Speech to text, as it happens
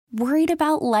Worried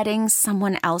about letting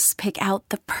someone else pick out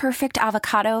the perfect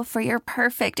avocado for your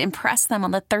perfect impress them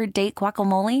on the third date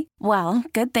guacamole? Well,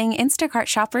 good thing Instacart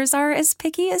shoppers are as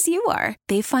picky as you are.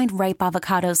 They find ripe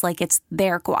avocados like it's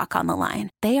their guac on the line.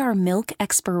 They are milk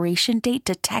expiration date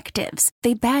detectives.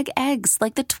 They bag eggs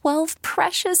like the 12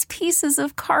 precious pieces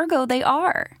of cargo they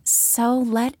are. So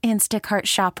let Instacart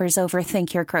shoppers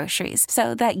overthink your groceries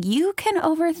so that you can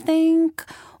overthink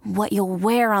what you'll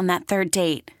wear on that third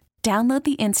date. Download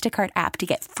the Instacart app to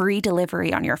get free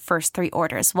delivery on your first 3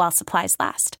 orders while supplies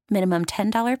last. Minimum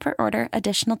 $10 per order.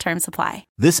 Additional terms apply.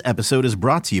 This episode is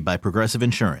brought to you by Progressive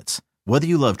Insurance. Whether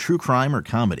you love true crime or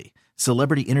comedy,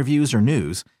 celebrity interviews or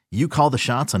news, you call the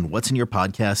shots on what's in your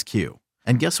podcast queue.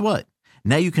 And guess what?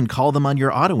 Now you can call them on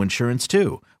your auto insurance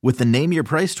too with the Name Your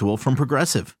Price tool from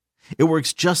Progressive. It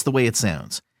works just the way it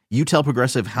sounds. You tell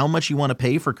Progressive how much you want to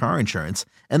pay for car insurance,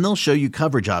 and they'll show you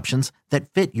coverage options that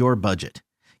fit your budget.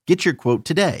 Get your quote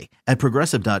today at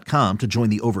Progressive.com to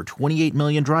join the over 28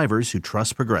 million drivers who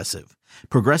trust Progressive.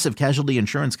 Progressive Casualty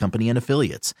Insurance Company and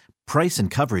Affiliates. Price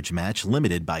and coverage match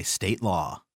limited by state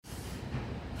law.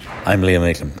 I'm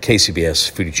Mayclem,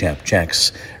 KCBS Foodie Chap,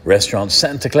 Jack's Restaurant,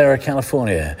 Santa Clara,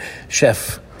 California.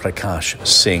 Chef Prakash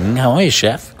Singh. How are you,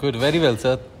 Chef? Good, very well,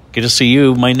 sir. Good to see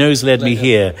you. My nose led me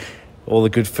here. All the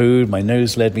good food, my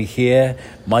nose led me here.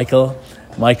 Michael.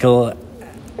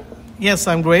 Yes,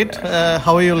 I'm great.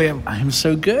 How are you, Liam? I'm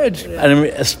so good. And I'm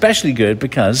especially good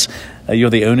because you're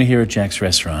the owner here at Jack's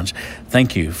Restaurant.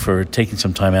 Thank you for taking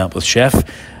some time out with Chef,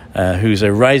 who's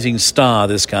a rising star,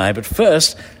 this guy. But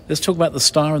first, let's talk about the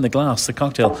star in the glass, the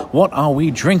cocktail. What are we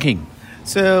drinking?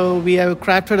 So we have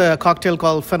crafted a cocktail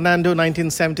called Fernando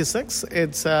 1976.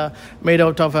 It's made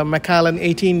out of a Macallan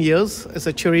 18 years. It's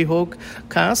a cherry oak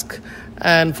cask.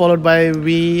 And followed by,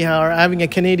 we are having a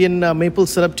Canadian maple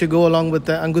syrup to go along with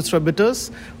the Angostura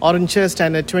bitters, orange chest,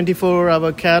 and a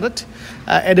 24-hour carrot,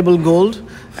 edible gold.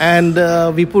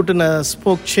 And we put in a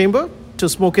smoke chamber to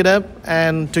smoke it up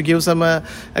and to give some a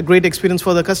great experience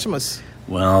for the customers.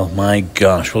 Well, my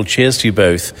gosh. Well, cheers to you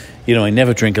both. You know, I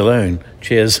never drink alone.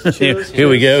 Cheers. Here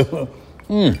we go.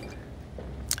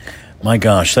 My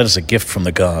gosh, that is a gift from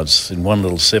the gods in one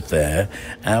little sip there.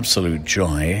 Absolute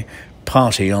joy.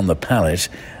 Party on the palate.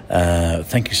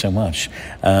 Thank you so much.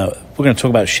 We're going to talk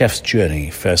about Chef's journey,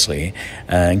 firstly,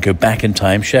 and go back in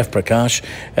time. Chef Prakash,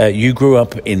 you grew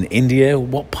up in India.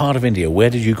 What part of India? Where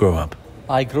did you grow up?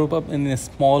 I grew up in a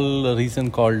small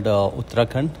region called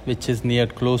Uttarakhand, which is near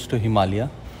close to Himalaya.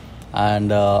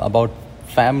 And about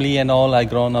family and all, I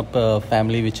grown up a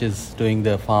family which is doing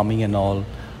the farming and all.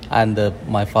 And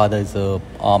my father is a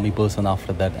army person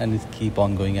after that, and we keep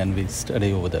on going and we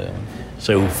study over there.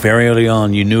 So very early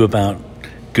on, you knew about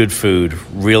good food,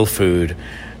 real food,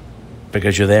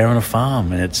 because you're there on a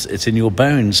farm and it's in your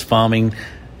bones. Farming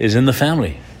is in the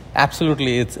family.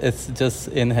 Absolutely, it's just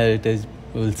inherited.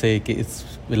 We'll say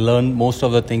we learn most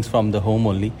of the things from the home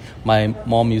only. My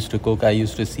mom used to cook. I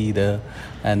used to see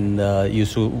and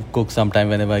used to cook sometime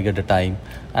whenever I get the time.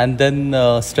 And then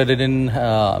studied in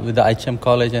with the HM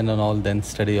college and all. Then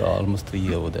studied almost 3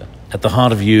 years over there. At the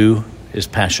heart of you is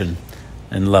passion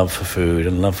and love for food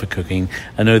and love for cooking.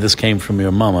 I know this came from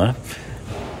your mama.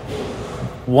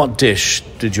 What dish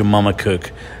did your mama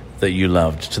cook that you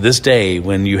loved? To this day,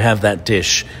 when you have that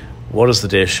dish, what is the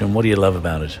dish and what do you love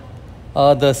about it?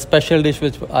 The special dish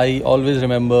which I always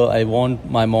remember I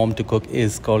want my mom to cook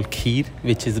is called kheer,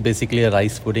 which is basically a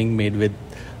rice pudding made with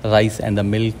rice and the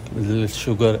milk, with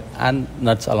sugar and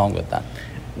nuts along with that.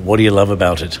 What do you love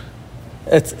about it?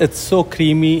 It's so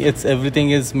creamy. Everything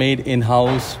is made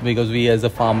in-house because we as a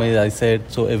farmer, as I said,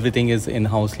 so everything is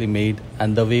in-housely made.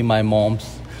 And the way my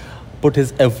mom's put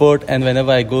his effort, and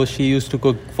whenever I go, she used to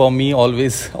cook for me,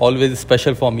 always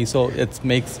special for me. So it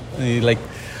makes me like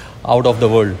out of the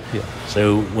world. Yeah.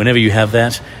 So whenever you have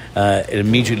that, it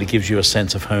immediately gives you a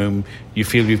sense of home. You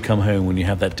feel you've come home when you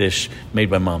have that dish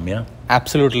made by mom, yeah?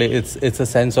 Absolutely. It's a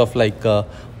sense of like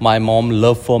my mom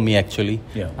love for me actually.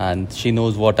 Yeah. And she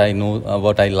knows what I know,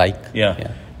 what I like.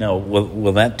 Yeah. Now,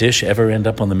 will that dish ever end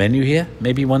up on the menu here?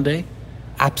 Maybe one day?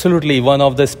 Absolutely. One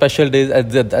of the special days,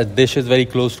 that dish is very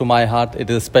close to my heart. It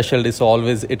is a special dish, so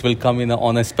always it will come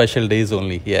on a special days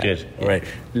only. Yeah. Good. All right.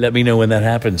 Let me know when that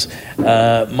happens.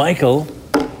 Michael,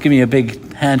 give me a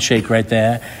big handshake right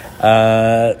there.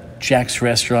 Jack's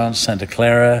Restaurant, Santa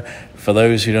Clara. For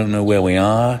those who don't know where we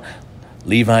are,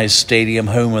 Levi's Stadium,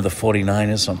 home of the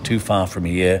 49ers, not too far from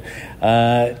here.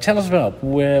 Tell us about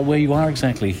where you are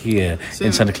exactly here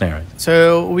in Santa Clara.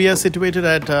 So we are situated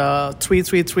at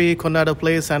 333 Coronado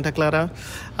Place, Santa Clara,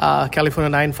 California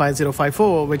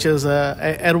 95054, which is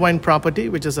a Irvine property,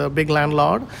 which is a big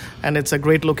landlord, and it's a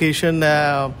great location.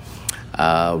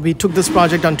 We took this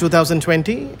project on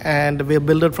 2020 and we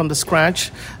built it from the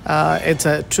scratch. It's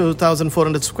a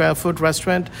 2,400 square foot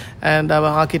restaurant, and our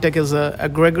architect is a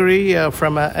Gregory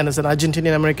and is an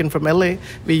Argentinian American from LA.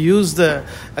 We used a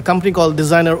company called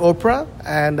Designer Opera,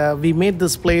 and we made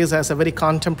this place as a very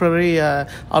contemporary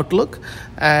outlook,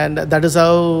 and that is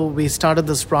how we started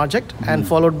this project. And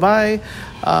followed by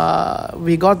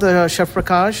we got the Chef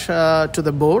Prakash to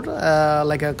the board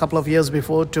like a couple of years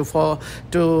before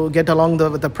to get along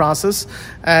with the process.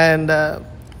 And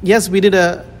yes,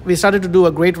 we started to do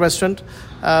a great restaurant,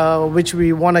 which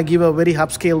we want to give a very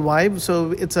upscale vibe.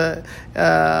 So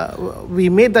we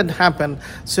made that happen.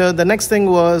 So the next thing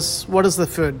was, what is the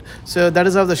food? So that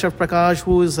is how the Chef Prakash,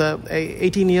 who is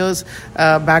 18 years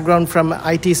background from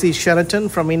ITC Sheraton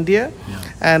from India,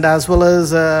 and as well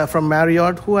as from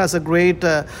Marriott, who has a great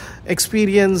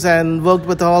experience and worked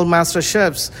with all master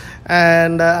chefs.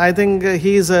 And I think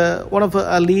he's one of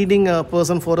a leading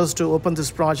person for us to open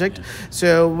this project.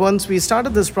 So once we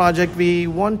started this project, we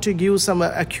want to give some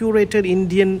a curated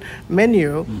Indian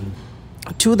menu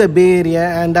to the Bay Area,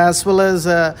 and as well as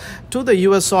to the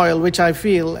US soil, which I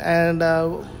feel, and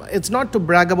it's not to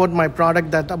brag about my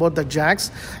product, about the Jack's.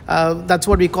 That's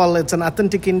what we call it's an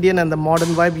authentic Indian and the modern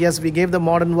vibe. Yes, we gave the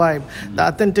modern vibe. The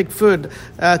authentic food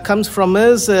comes from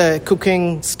his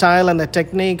cooking style and the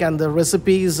technique and the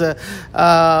recipes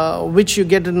which you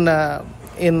get in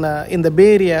the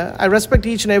Bay Area. I respect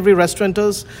each and every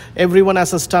restaurateurs. Everyone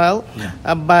has a style,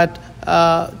 but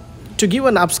to give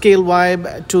an upscale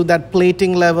vibe to that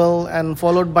plating level, and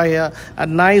followed by a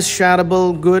nice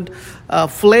shareable good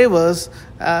flavors,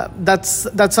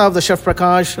 that's how the Chef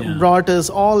Prakash brought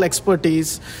his all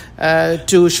expertise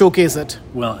to showcase it.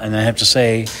 Well, and I have to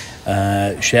say,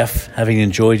 Chef, having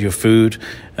enjoyed your food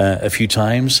a few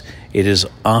times, it is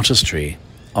artistry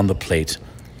on the plate.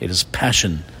 It is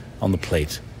passion on the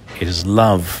plate. It is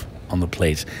love on the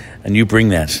plate. And you bring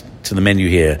that to the menu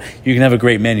here. You can have a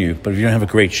great menu, but if you don't have a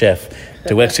great chef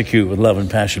to execute with love and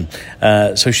passion.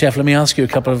 So, Chef, let me ask you a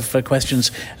couple of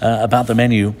questions about the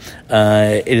menu.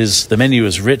 The menu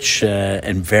is rich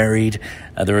and varied.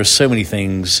 There are so many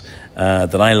things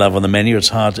that I love on the menu. It's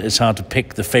hard to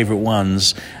pick the favorite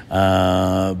ones.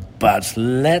 But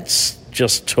let's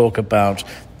just talk about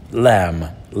lamb.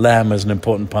 Lamb is an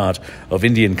important part of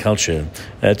Indian culture.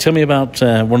 Tell me about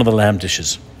one of the lamb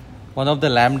dishes. One of the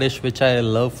lamb dish which I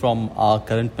love from our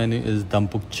current menu is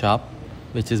Chap,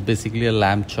 which is basically a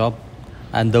lamb chop.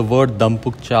 And the word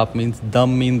Chap means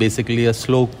basically a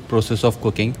slow process of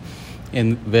cooking,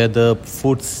 in where the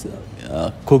food's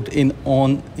cooked in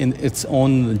its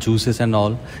own juices and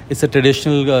all. It's a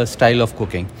traditional style of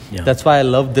cooking. Yeah. That's why I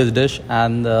love this dish.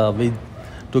 And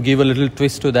to give a little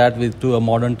twist to that, to a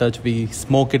modern touch, we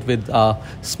smoke it with a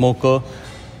smoker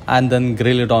and then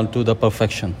grill it on to the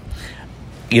perfection.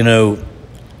 You know,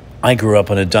 I grew up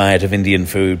on a diet of Indian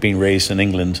food, being raised in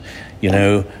England,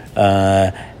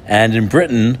 and in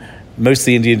Britain, most of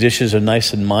the Indian dishes are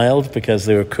nice and mild because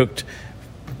they were cooked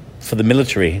for the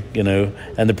military,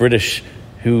 and the British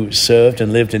who served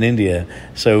and lived in India.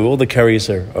 So all the curries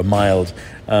are mild.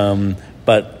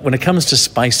 But when it comes to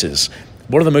spices,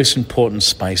 what are the most important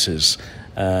spices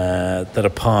that are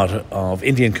part of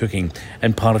Indian cooking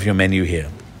and part of your menu here?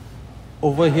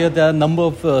 Over here, there are a number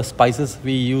of spices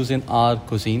we use in our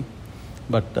cuisine.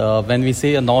 But when we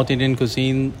say a North Indian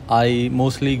cuisine, I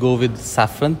mostly go with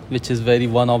saffron, which is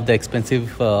one of the expensive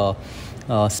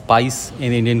spice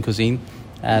in Indian cuisine.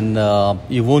 And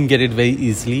you won't get it very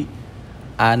easily.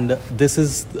 And this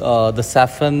is the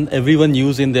saffron everyone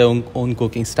use in their own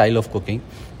cooking, style of cooking.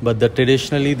 But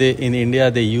traditionally, in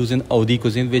India, they use in Awadhi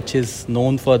cuisine, which is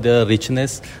known for their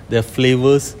richness, their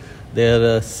flavors,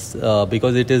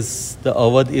 because the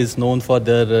Awadh is known for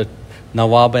their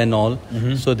Nawab and all.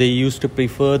 Mm-hmm. So they used to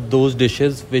prefer those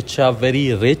dishes which are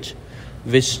very rich,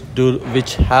 which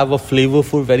have a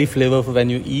flavorful, very flavorful. When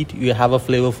you eat, you have a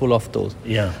flavorful of those.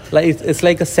 Yeah, it's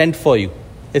like a scent for you.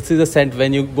 It is a scent.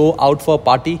 When you go out for a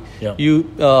party,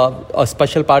 a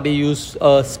special party use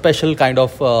a special kind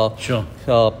of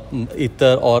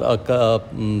ether or a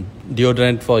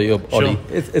deodorant for your body.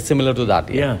 Sure. It's similar to that.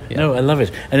 Yeah. No, I love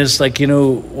it. And it's like,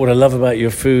 what I love about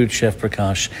your food, Chef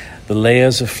Prakash, the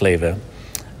layers of flavor.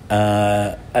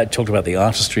 I talked about the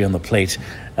artistry on the plate,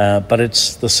 but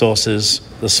it's the sauces,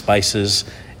 the spices,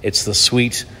 it's the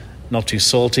sweet, not too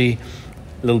salty,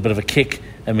 a little bit of a kick.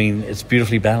 I mean, it's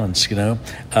beautifully balanced,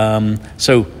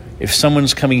 So if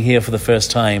someone's coming here for the first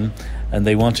time and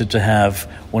they wanted to have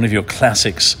one of your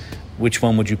classics, which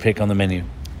one would you pick on the menu?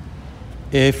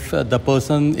 If the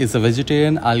person is a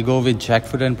vegetarian, I'll go with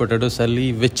jackfruit and potato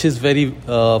salad, which is very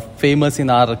famous in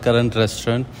our current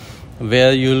restaurant.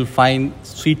 where you'll find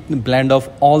sweet blend of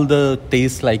all the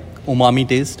tastes like umami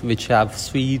taste, which have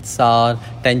sweet, sour,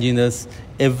 tanginess,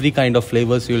 every kind of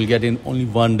flavors you'll get in only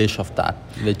one dish of that,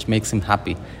 which makes him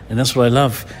happy. And that's what I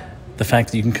love, the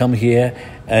fact that you can come here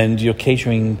and you're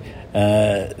catering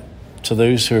to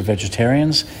those who are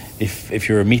vegetarians. If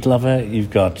you're a meat lover, you've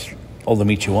got all the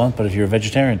meat you want, but if you're a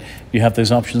vegetarian, you have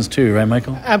those options too, right,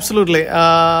 Michael? Absolutely.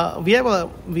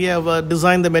 We have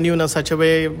designed the menu in such a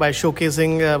way by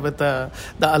showcasing with the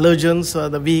allergens,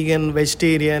 the vegan,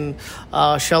 vegetarian,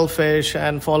 shellfish,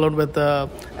 and followed with a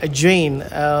Jain,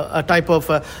 a type of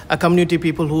a community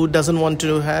people who doesn't want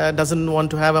to have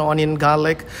an onion,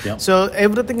 garlic. Yep. So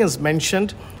everything is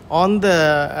mentioned on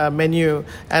the menu,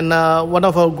 and one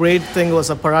of our great thing was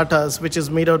the parathas, which is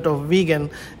made out of vegan,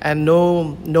 and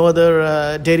no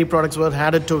other dairy products were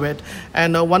added to it.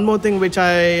 And one more thing which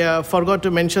I forgot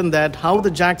to mention, that how the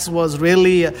Jack's was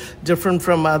really different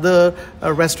from other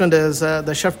restaurant is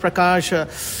the chef Prakash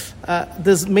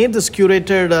this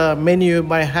curated menu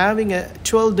by having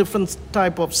 12 different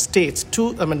type of states.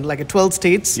 12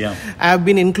 states have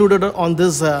been included on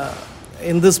this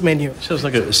in this menu. So it's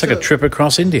like a trip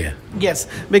across India. Yes,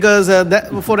 because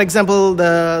for example,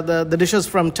 the dishes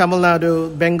from Tamil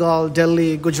Nadu, Bengal,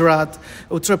 Delhi, Gujarat,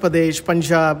 Uttar Pradesh,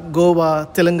 Punjab, Goa,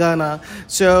 Telangana.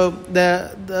 So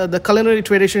the culinary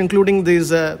tradition, including these,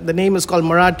 the name is called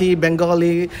Marathi,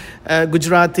 Bengali,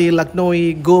 Gujarati,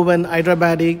 Lucknowi, Goan,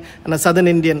 Hyderabadi, and a Southern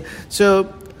Indian.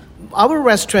 So our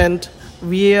restaurant,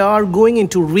 we are going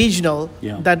into regional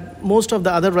that most of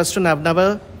the other restaurants have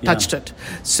never touched it.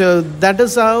 So that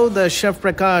is how the Chef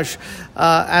Prakash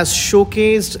has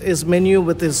showcased his menu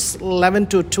with his 11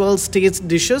 to 12 states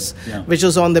dishes, which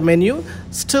is on the menu.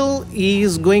 Still, he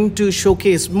is going to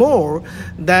showcase more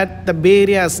that the Bay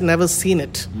Area has never seen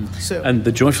it. So, and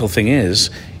the joyful thing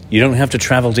is, you don't have to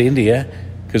travel to India,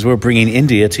 because we're bringing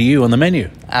India to you on the menu.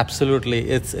 Absolutely.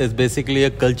 It's basically a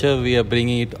culture. We are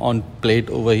bringing it on plate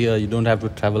over here. You don't have to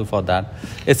travel for that.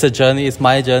 It's a journey. It's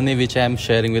my journey, which I'm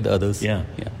sharing with others. Yeah.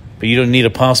 But you don't need a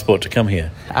passport to come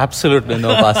here. Absolutely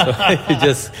no passport. You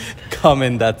just come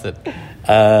in, that's it.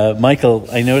 Michael,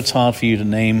 I know it's hard for you to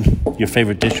name your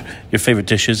favorite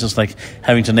dishes. It's like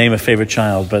having to name a favorite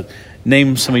child, but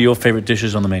name some of your favorite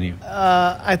dishes on the menu.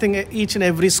 I think each and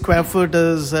every square foot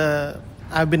is...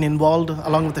 I've been involved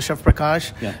along with the Chef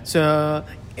Prakash. So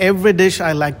every dish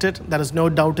I liked it. There is no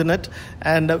doubt in it.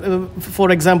 And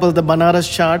for example, the Banaras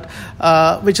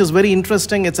chaat, which is very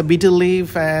interesting. It's a betel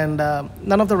leaf, and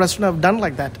none of the restaurants have done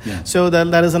like that. So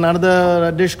there is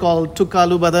another dish called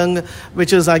Tukkalu Badang,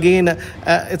 which is again,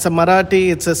 it's a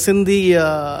Marathi, it's a Sindhi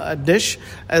dish.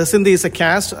 Sindhi is a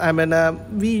caste. I mean,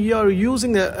 we are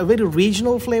using a very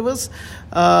regional flavors.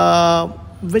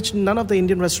 Which none of the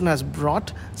Indian restaurant has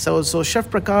brought. So Chef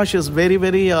Prakash is very,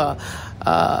 very a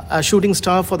shooting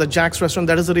star for the Jack's restaurant.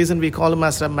 That is the reason we call him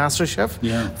as a master chef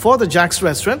for the Jack's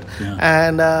restaurant.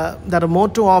 And there are more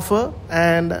to offer.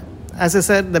 And as I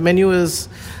said, the menu is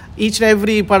each and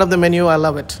every part of the menu. I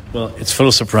love it. Well, it's full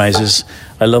of surprises.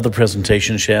 I love the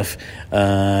presentation, chef.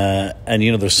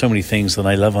 And there's so many things that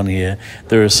I love on here.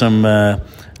 There are some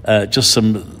just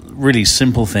some really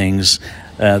simple things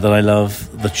that I love.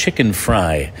 The chicken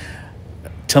fry.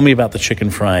 Tell me about the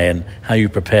chicken fry and how you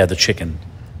prepare the chicken.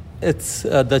 It's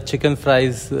the chicken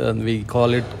fries, we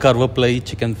call it Karvaplai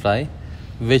chicken fry,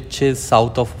 which is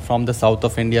from the south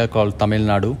of India, called Tamil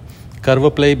Nadu.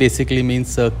 Karvaplai basically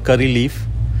means curry leaf.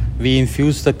 We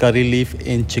infuse the curry leaf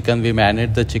in chicken. We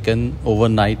marinate the chicken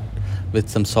overnight with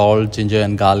some salt, ginger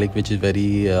and garlic, which is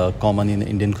very common in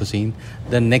Indian cuisine.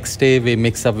 Then next day we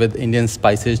mix up with Indian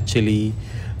spices, chili,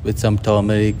 with some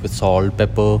turmeric, with salt,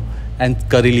 pepper, and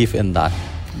curry leaf in that.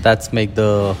 That's make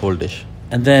the whole dish.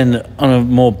 And then on a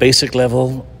more basic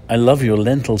level, I love your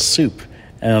lentil soup.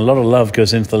 And a lot of love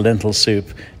goes into the lentil soup.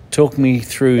 Talk me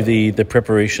through the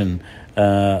preparation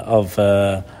of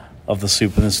the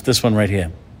soup. And it's this one right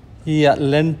here. Yeah,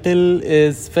 lentil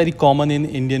is very common in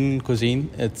Indian cuisine.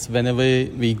 It's whenever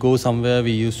we go somewhere,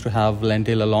 we used to have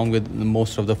lentil along with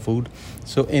most of the food.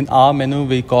 So in our menu,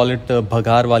 we call it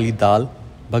bhagar wali dal.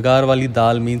 Bhagar wali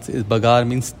dal means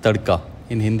tadka.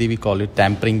 In Hindi, we call it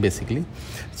tampering basically.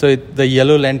 So the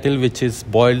yellow lentil, which is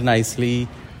boiled nicely,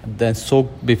 then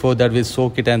before that we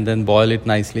soak it and then boil it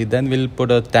nicely. Then we'll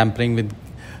put a tampering with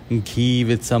ghee,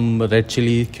 with some red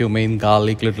chili, cumin,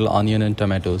 garlic, little onion and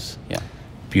tomatoes. Yeah.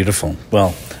 Beautiful.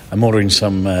 Well, I'm ordering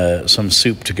some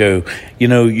soup to go.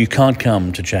 You can't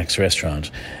come to Jack's restaurant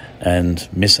and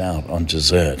miss out on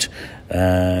dessert.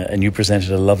 And you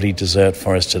presented a lovely dessert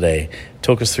for us today.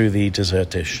 Talk us through the dessert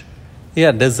dish.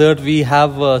 Yeah, dessert. We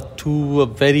have two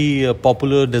very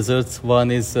popular desserts. One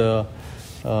is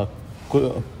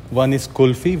One is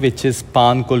kulfi, which is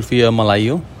pan kulfi or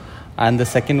malayo, and the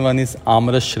second one is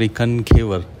amras shrikhand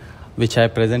ghevar, which I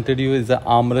presented you is the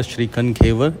amras shrikhand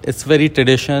ghevar. It's very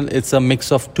traditional. It's a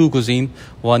mix of two cuisine.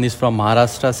 One is from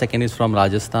Maharashtra, second is from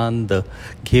Rajasthan. The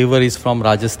ghevar is from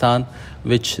Rajasthan,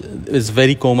 which is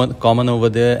very common over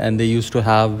there, and they used to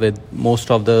have with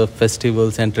most of the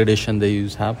festivals and tradition they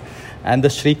used to have. And the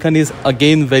shrikhand is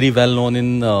again very well known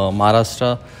in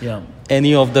Maharashtra. Yeah.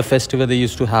 Any of the festival they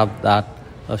used to have that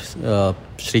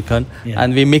shrikhand, Yeah.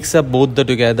 and we mix up both the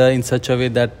together in such a way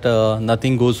that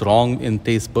nothing goes wrong in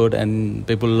taste bud, and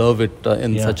people love it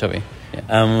in such a way.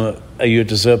 Yeah. Are you a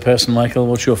dessert person, Michael?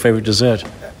 What's your favorite dessert?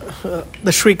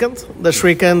 The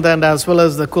Shrikant, and as well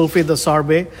as the kulfi, the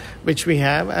sorbet, which we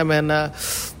have. I mean,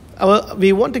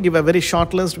 we want to give a very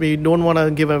short list. We don't want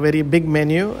to give a very big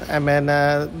menu. I mean,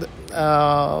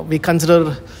 we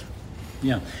consider.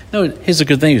 Yeah. No, here's the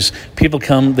good news. People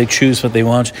come, they choose what they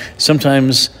want.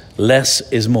 Sometimes less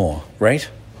is more, right?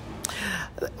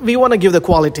 We want to give the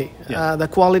quality, Yeah. the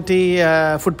quality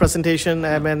food presentation.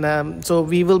 I mean, so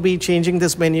we will be changing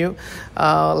this menu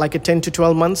like a 10 to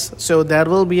 12 months. So there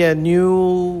will be a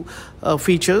new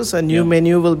features, a new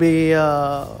menu will be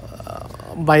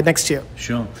by next year.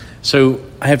 Sure. So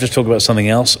I have to talk about something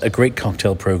else, a great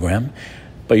cocktail program.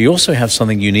 But you also have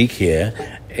something unique here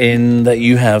in that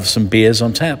you have some beers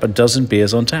on tap, a dozen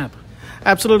beers on tap.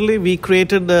 Absolutely, we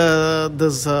created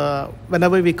this.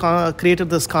 Whenever we created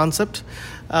this concept,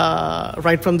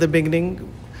 right from the beginning,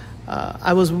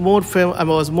 I was more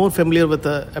familiar with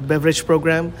a beverage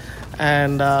program,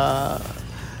 and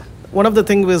one of the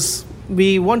things was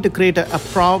we want to create a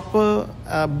proper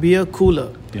beer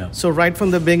cooler. Yeah. So right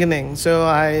from the beginning, so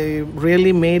I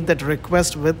really made that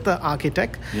request with the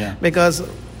architect, because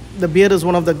the beer is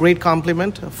one of the great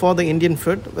complement for the Indian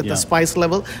food with the spice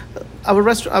level.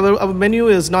 Our menu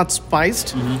is not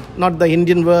spiced, not the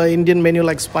Indian menu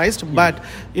like spiced, but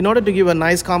in order to give a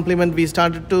nice complement, we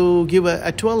started to give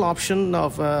a 12 option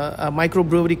of a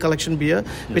microbrewery collection beer,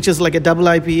 which is like a double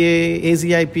IPA, AZ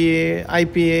IPA,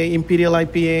 IPA, Imperial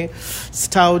IPA,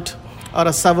 stout, or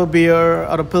a sour beer,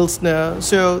 or a pilsner.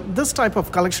 So this type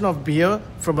of collection of beer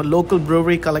from a local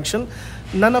brewery collection,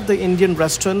 none of the Indian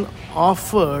restaurant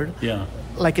offered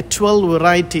like a 12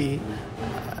 variety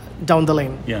down the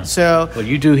lane. Yeah. So well,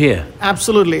 you do here.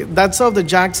 Absolutely. That's how the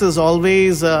Jack's is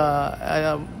always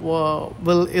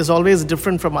is always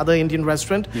different from other Indian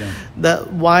restaurant. Yeah. The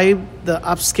vibe, the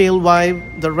upscale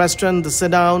vibe, the restaurant, the sit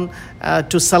down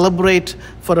to celebrate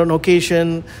for an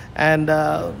occasion, and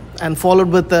followed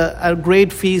with a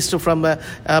great feast from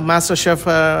Master Chef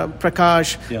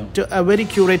Prakash to a very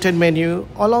curated menu,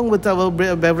 along with our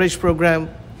beverage program.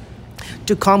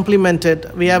 To complement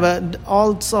it, we have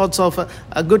all sorts of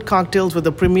good cocktails with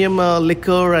the premium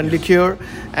liquor and liqueur,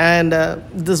 and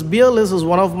this beer list is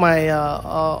one of my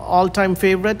all-time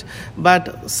favorite.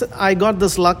 But I got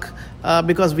this luck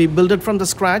because we built it from the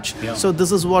scratch. So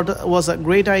this is what was a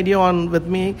great idea with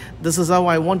me. This is how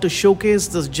I want to showcase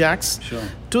this Jack's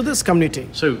to this community.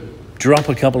 So drop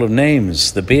a couple of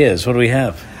names, the beers. What do we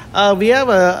have? We have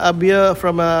a beer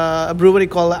from a brewery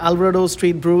called Alvarado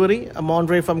Street Brewery, a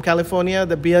Monterey from California.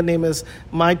 The beer name is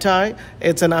Mai Tai.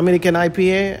 It's an American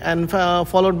IPA, and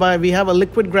followed by we have a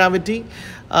Liquid Gravity,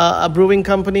 a brewing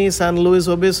company, San Luis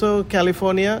Obispo,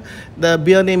 California. The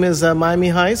beer name is Miami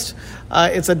Heist.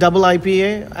 It's a double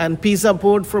IPA, and Pizza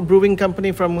Port for brewing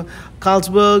company from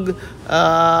Carlsberg,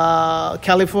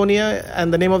 California,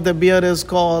 and the name of the beer is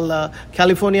called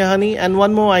California Honey. And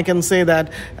one more I can say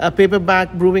that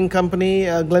Paperback Brewing Company,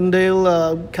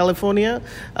 Glendale, California,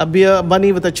 a beer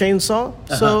bunny with a chainsaw.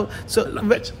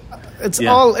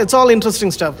 It's all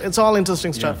interesting stuff. It's all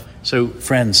interesting stuff. So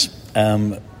friends,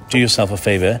 do yourself a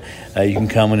favor. You can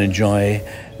come and enjoy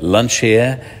lunch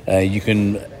here. You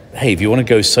can. Hey, if you want to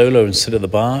go solo and sit at the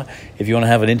bar, if you want to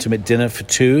have an intimate dinner for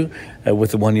two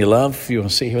with the one you love, if you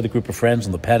want to sit here with a group of friends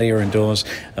on the patio or indoors,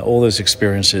 all those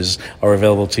experiences are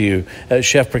available to you.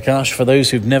 Chef Prakash, for those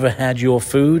who've never had your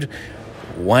food,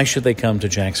 why should they come to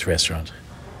Jack's restaurant?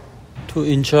 To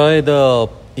enjoy the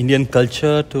Indian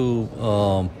culture,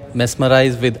 to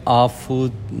mesmerize with our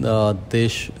food,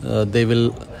 they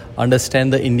will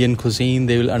understand the Indian cuisine,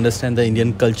 they will understand the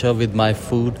Indian culture with my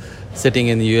food sitting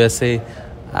in the USA.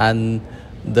 And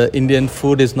the Indian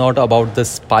food is not about the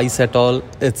spice at all.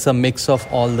 It's a mix of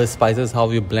all the spices, how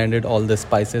you blended all the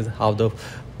spices, how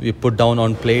you put down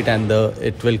on plate, and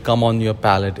it will come on your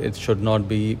palate. It should not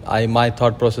be. My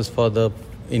thought process for the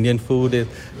Indian food is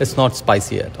it's not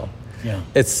spicy at all. Yeah.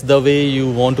 It's the way you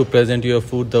want to present your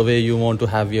food, the way you want to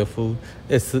have your food.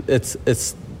 That's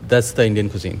the Indian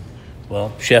cuisine.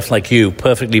 Well, chef like you,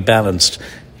 perfectly balanced.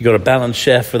 You got a balanced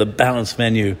chef with a balanced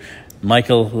menu.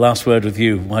 Michael, last word with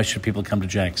you. Why should people come to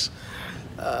Jack's?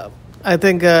 I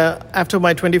think after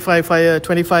my 25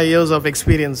 years of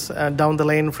experience down the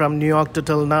lane from New York to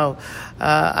till now,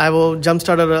 I will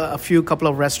jump-started a couple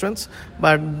of restaurants,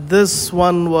 but this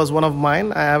one was one of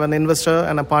mine. I have an investor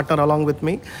and a partner along with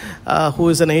me, who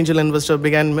is an angel investor,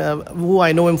 who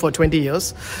I know him for 20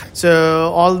 years.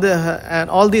 So all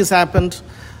these happened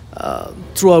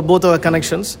through both our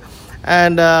connections.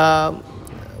 And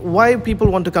why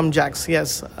people want to come Jack's?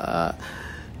 Yes.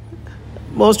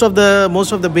 Most of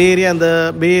the Bay Area and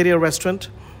the Bay Area restaurant,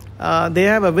 they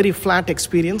have a very flat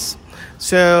experience.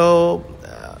 So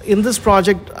in this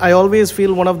project, I always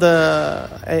feel one of a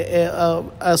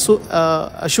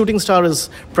shooting star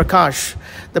is Prakash.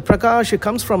 The Prakash, it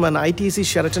comes from an ITC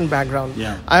Sheraton background.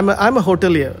 Yeah. I'm a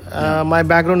hotelier. My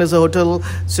background is a hotel.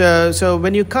 So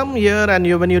when you come here and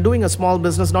when you're doing a small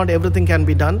business, not everything can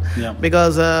be done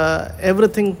because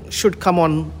everything should come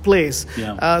on place.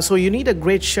 Yeah. So you need a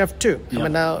great chef too. Yeah. I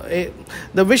mean,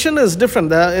 the vision is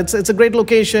different. It's a great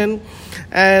location,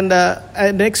 and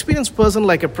an experienced person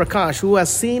like a Prakash who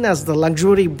has seen as the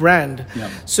luxury brand. Yeah.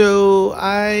 So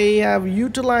I have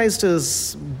utilized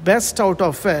his best out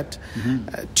of it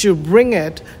to bring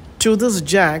it to this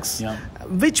Jack's,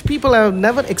 which people have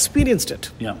never experienced it.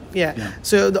 Yeah.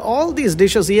 So all these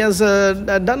dishes, he has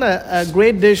done a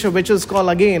great dish which is called,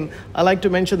 again, I like to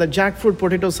mention the jackfruit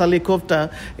potato sali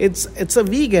kofta. It's a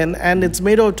vegan and it's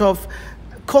made out of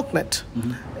coconut.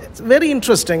 It's very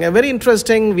interesting.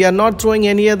 We are not throwing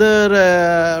any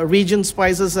other region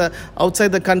spices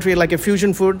outside the country like a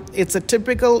fusion food. It's a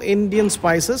typical Indian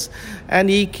spices, and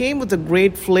he came with a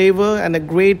great flavor and a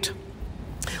great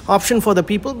option for the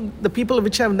people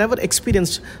which have never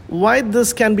experienced. Why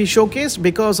this can be showcased?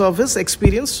 Because of his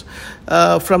experience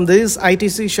from this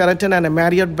ITC Sheraton and a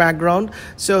Marriott background.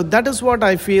 So that is what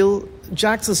I feel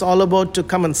Jack's is all about, to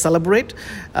come and celebrate.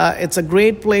 It's a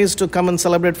great place to come and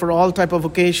celebrate for all type of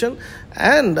occasion,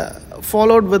 and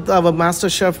followed with our master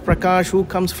chef Prakash, who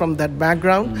comes from that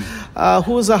background,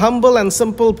 who is a humble and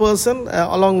simple person,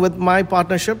 along with my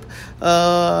partnership,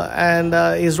 and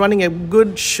is running a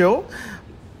good show.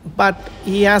 But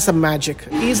he has a magic.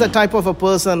 He's a type of a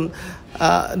person,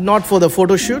 not for the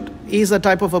photo shoot. He's a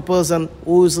type of a person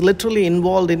who is literally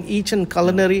involved in each and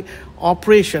culinary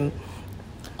operation,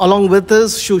 along with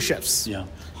his shoe chefs. Yeah,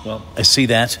 well, I see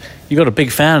that. You got a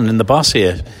big fan in the boss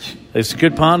here. It's a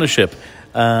good partnership.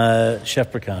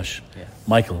 Chef Prakash,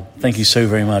 Michael, thank you so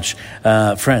very much.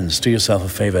 Friends, do yourself a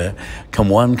favor. Come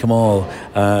one, come all.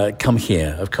 Come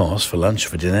here, of course, for lunch,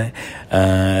 for dinner.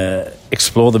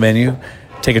 Explore the menu.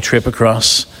 Take a trip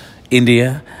across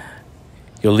India.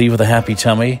 You'll leave with a happy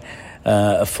tummy,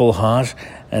 a full heart.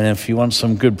 And if you want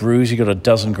some good brews, you got a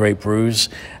dozen great brews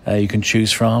you can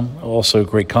choose from. Also a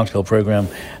great cocktail program.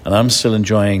 And I'm still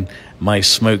enjoying my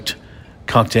smoked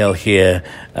cocktail here.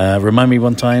 Remind me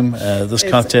one time, this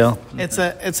cocktail. It's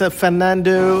a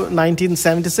Fernando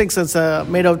 1976. It's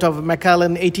made out of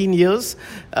Macallan 18 years,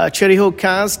 cherry oak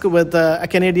cask with a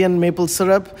Canadian maple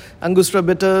syrup, Angostura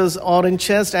bitters, orange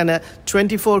chest, and a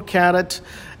 24-carat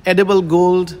edible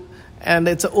gold. And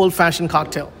it's an old-fashioned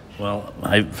cocktail. Well,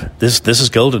 this is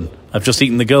golden. I've just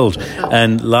eaten the gold.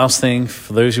 And last thing,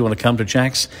 for those who want to come to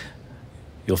Jack's,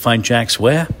 you'll find Jack's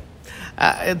where?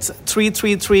 It's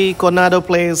 333 Coronado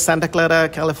Place, Santa Clara,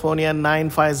 California,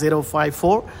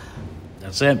 95054.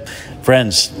 That's it.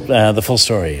 Friends, the full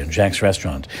story in Jack's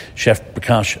Restaurant. Chef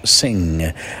Prakash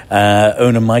Singh,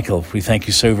 owner Michael, we thank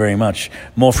you so very much.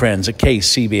 More friends at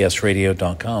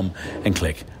kcbsradio.com and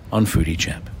click on Foodie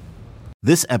Chap.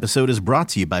 This episode is brought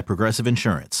to you by Progressive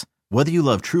Insurance. Whether you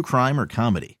love true crime or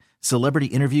comedy, celebrity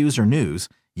interviews or news,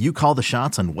 you call the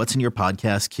shots on what's in your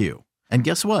podcast queue. And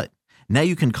guess what? Now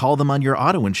you can call them on your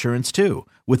auto insurance too,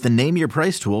 with the Name Your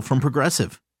Price tool from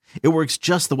Progressive. It works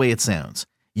just the way it sounds.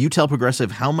 You tell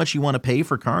Progressive how much you want to pay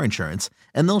for car insurance,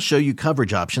 and they'll show you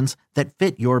coverage options that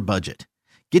fit your budget.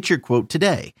 Get your quote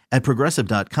today at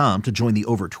Progressive.com to join the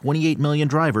over 28 million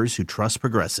drivers who trust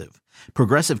Progressive.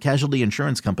 Progressive Casualty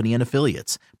Insurance Company and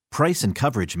Affiliates. Price and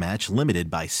coverage match limited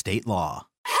by state law.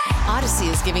 Odyssey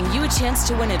is giving you a chance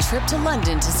to win a trip to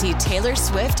London to see Taylor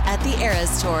Swift at the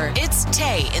Eras Tour. It's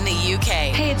Tay in the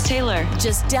UK. Hey, it's Taylor.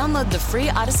 Just download the free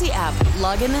Odyssey app,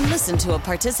 log in and listen to a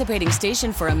participating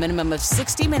station for a minimum of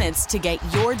 60 minutes to get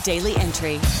your daily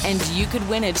entry. And you could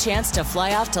win a chance to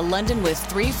fly off to London with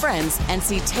 3 friends and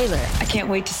see Taylor. I can't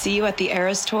wait to see you at the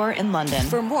Eras Tour in London.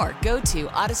 For more, go to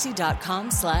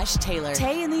odyssey.com/Taylor.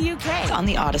 Tay in the UK. It's on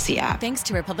the Odyssey app. Thanks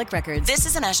to Republic Records. This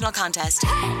is a national contest.